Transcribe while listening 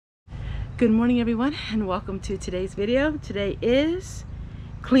Good morning everyone, and welcome to today's video. Today is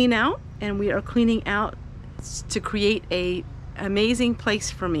clean out, and we are cleaning out to create a amazing place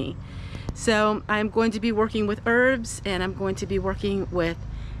for me. So I'm going to be working with herbs, and I'm going to be working with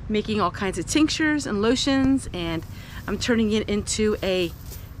making all kinds of tinctures and lotions, and I'm turning it into a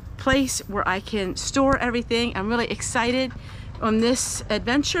place where I can store everything. I'm really excited on this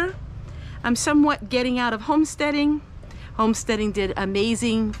adventure. I'm somewhat getting out of homesteading. Homesteading did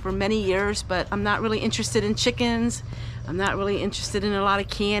amazing for many years, but I'm not really interested in chickens. I'm not really interested in a lot of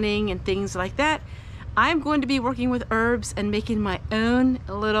canning and things like that. I'm going to be working with herbs and making my own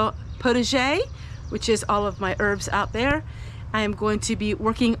little potager, which is all of my herbs out there. I am going to be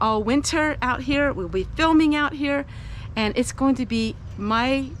working all winter out here. We'll be filming out here, and it's going to be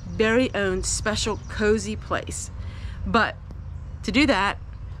my very own special cozy place. But to do that,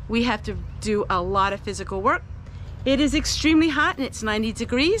 we have to do a lot of physical work. It is extremely hot and it's 90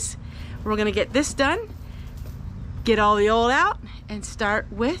 degrees. We're gonna get this done, get all the old out, and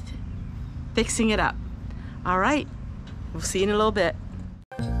start with fixing it up. All right, we'll see you in a little bit.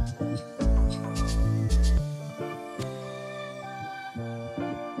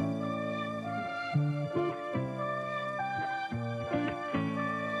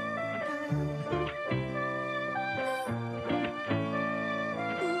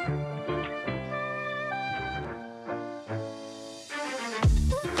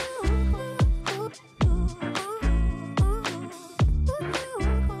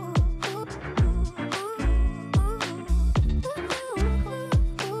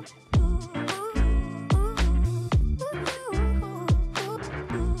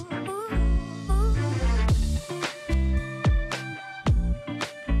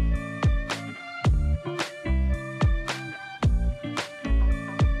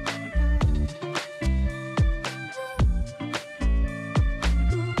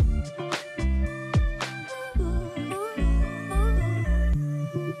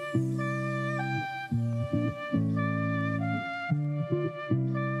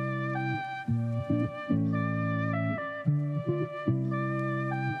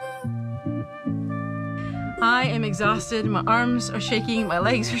 I am exhausted. My arms are shaking, my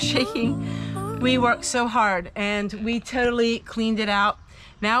legs are shaking. We worked so hard and we totally cleaned it out.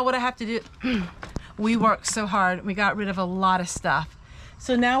 Now what I have to do, we worked so hard. We got rid of a lot of stuff.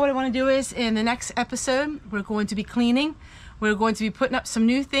 So now what I want to do is, in the next episode, we're going to be cleaning. We're going to be putting up some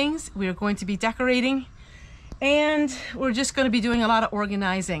new things. We're going to be decorating, and we're just going to be doing a lot of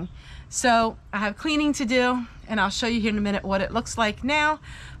organizing. So I have cleaning to do, and I'll show you here in a minute what it looks like now.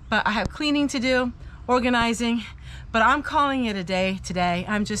 But I have cleaning to do, organizing, but I'm calling it a day today.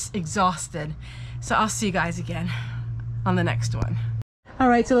 I'm just exhausted. So I'll see you guys again on the next one. All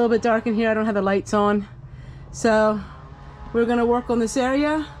right, it's a little bit dark in here. I don't have the lights on. So we're gonna work on this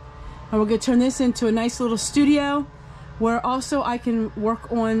area, and we're gonna turn this into a nice little studio where also I can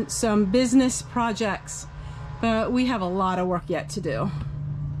work on some business projects. But we have a lot of work yet to do.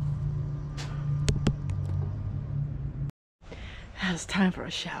 It's time for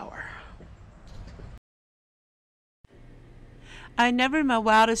a shower. I never in my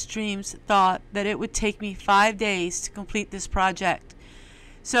wildest dreams thought that it would take me 5 days to complete this project.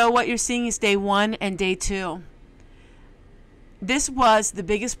 So what you're seeing is day 1 and day 2. This was the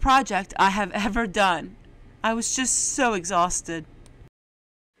biggest project I have ever done. I was just so exhausted.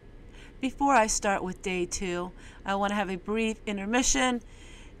 Before I start with day 2, I want to have a brief intermission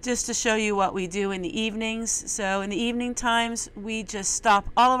just to show you what we do in the evenings. So in the evening times, we just stop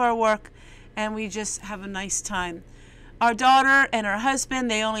all of our work and we just have a nice time. Our daughter and her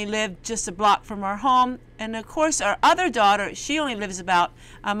husband, they only live just a block from our home. And of course, our other daughter, she only lives about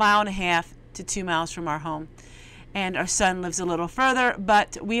 1.5 miles to 2 miles from our home. And our son lives a little further,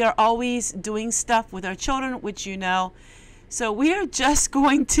 but we are always doing stuff with our children, which you know. So we are just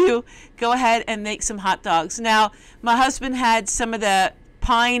going to go ahead and make some hot dogs. Now, my husband had some of the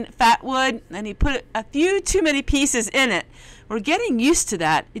pine fat wood, and he put a few too many pieces in it. We're getting used to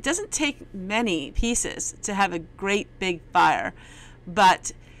that. It doesn't take many pieces to have a great big fire,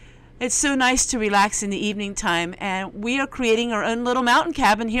 but it's so nice to relax in the evening time, and we are creating our own little mountain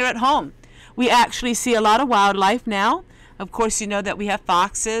cabin here at home. We actually see a lot of wildlife now. Of course, you know that we have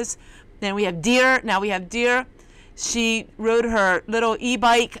foxes, then we have deer. Now we have deer. She rode her little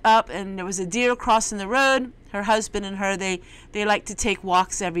e-bike up, and there was a deer crossing the road. Her husband and her, they like to take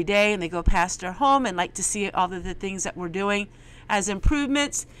walks every day, and they go past our home and like to see all of the things that we're doing as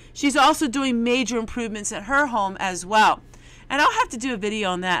improvements. She's also doing major improvements at her home as well. And I'll have to do a video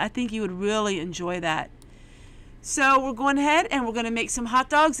on that. I think you would really enjoy that. So we're going ahead and we're going to make some hot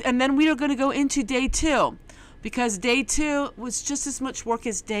dogs, and then we are going to go into day 2. because day 2 was just as much work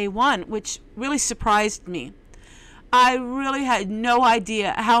as day 1, which really surprised me. I really had no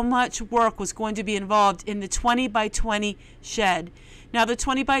idea how much work was going to be involved in the 20 by 20 shed. Now, the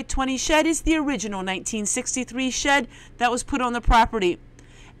 20 by 20 shed is the original 1963 shed that was put on the property.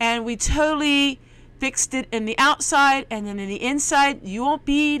 And we totally fixed it in the outside, and then in the inside, you won't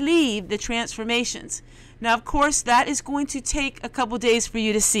believe the transformations. Now, of course, that is going to take a couple days for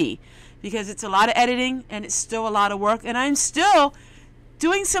you to see, because it's a lot of editing and it's still a lot of work, and I'm still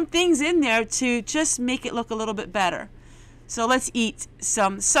doing some things in there to just make it look a little bit better. So let's eat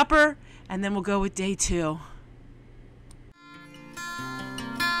some supper and then we'll go with day 2.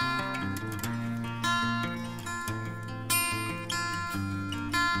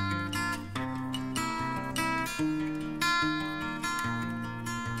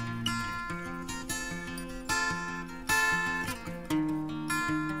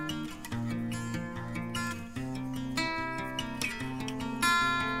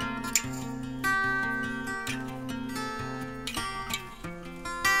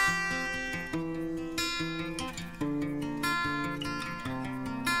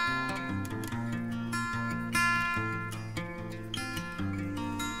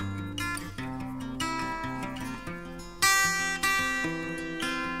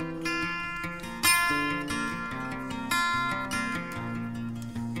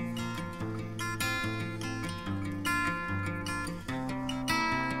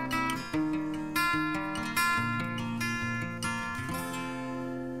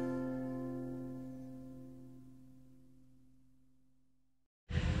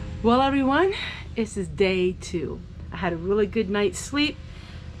 Well, everyone, this is day 2. I had a really good night's sleep,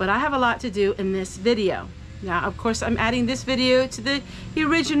 but I have a lot to do in this video. Now, of course, I'm adding this video to the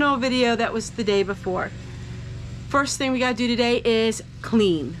original video that was the day before. First thing we gotta do today is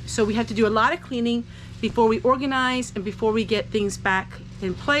clean. So we have to do a lot of cleaning before we organize and before we get things back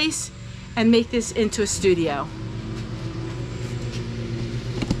in place and make this into a studio.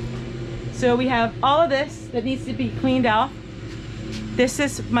 So we have all of this that needs to be cleaned off. This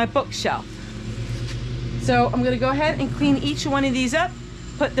is my bookshelf. So I'm gonna go ahead and clean each one of these up,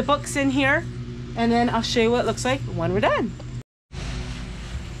 put the books in here, and then I'll show you what it looks like when we're done.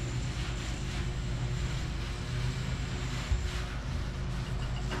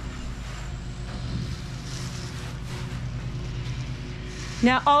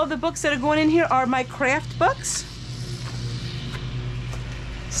 Now, all of the books that are going in here are my craft books.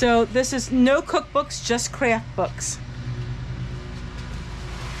 So this is no cookbooks, just craft books.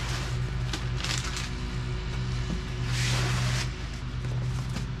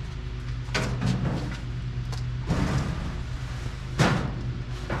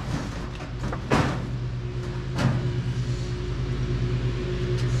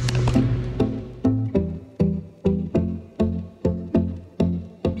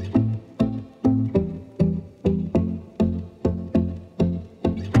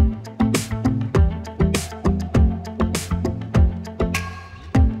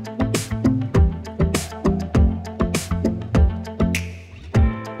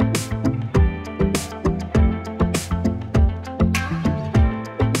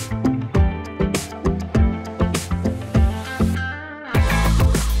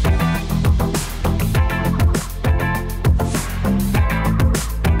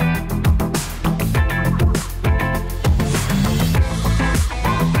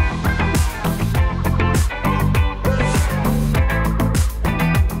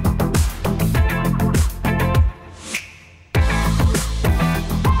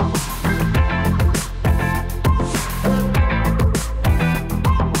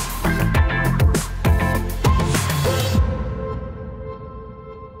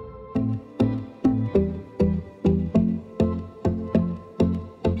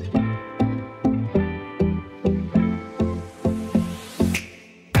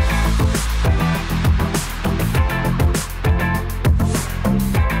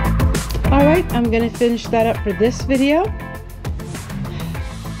 I'm gonna finish that up for this video.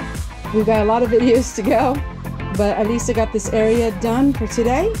 We've got a lot of videos to go, but at least I got this area done for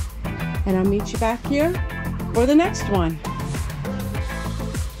today, and I'll meet you back here for the next one.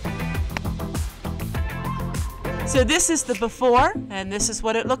 So this is the before, and this is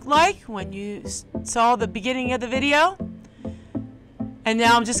what it looked like when you saw the beginning of the video. And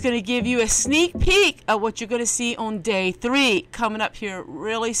now I'm just going to give you a sneak peek of what you're going to see on day 3 coming up here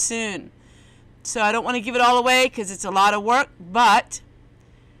really soon. So I don't want to give it all away because it's a lot of work, but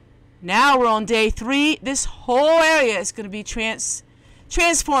now we're on day 3. This whole area is going to be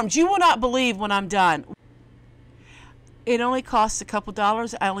transformed. You will not believe when I'm done. It only costs a couple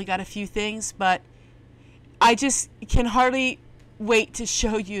dollars. I only got a few things, but I just can hardly wait to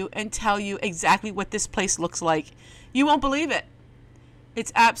show you and tell you exactly what this place looks like. You won't believe it.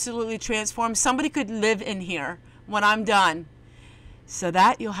 It's absolutely transformed. Somebody could live in here when I'm done. So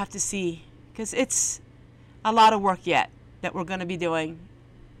that you'll have to see, because it's a lot of work yet that we're going to be doing.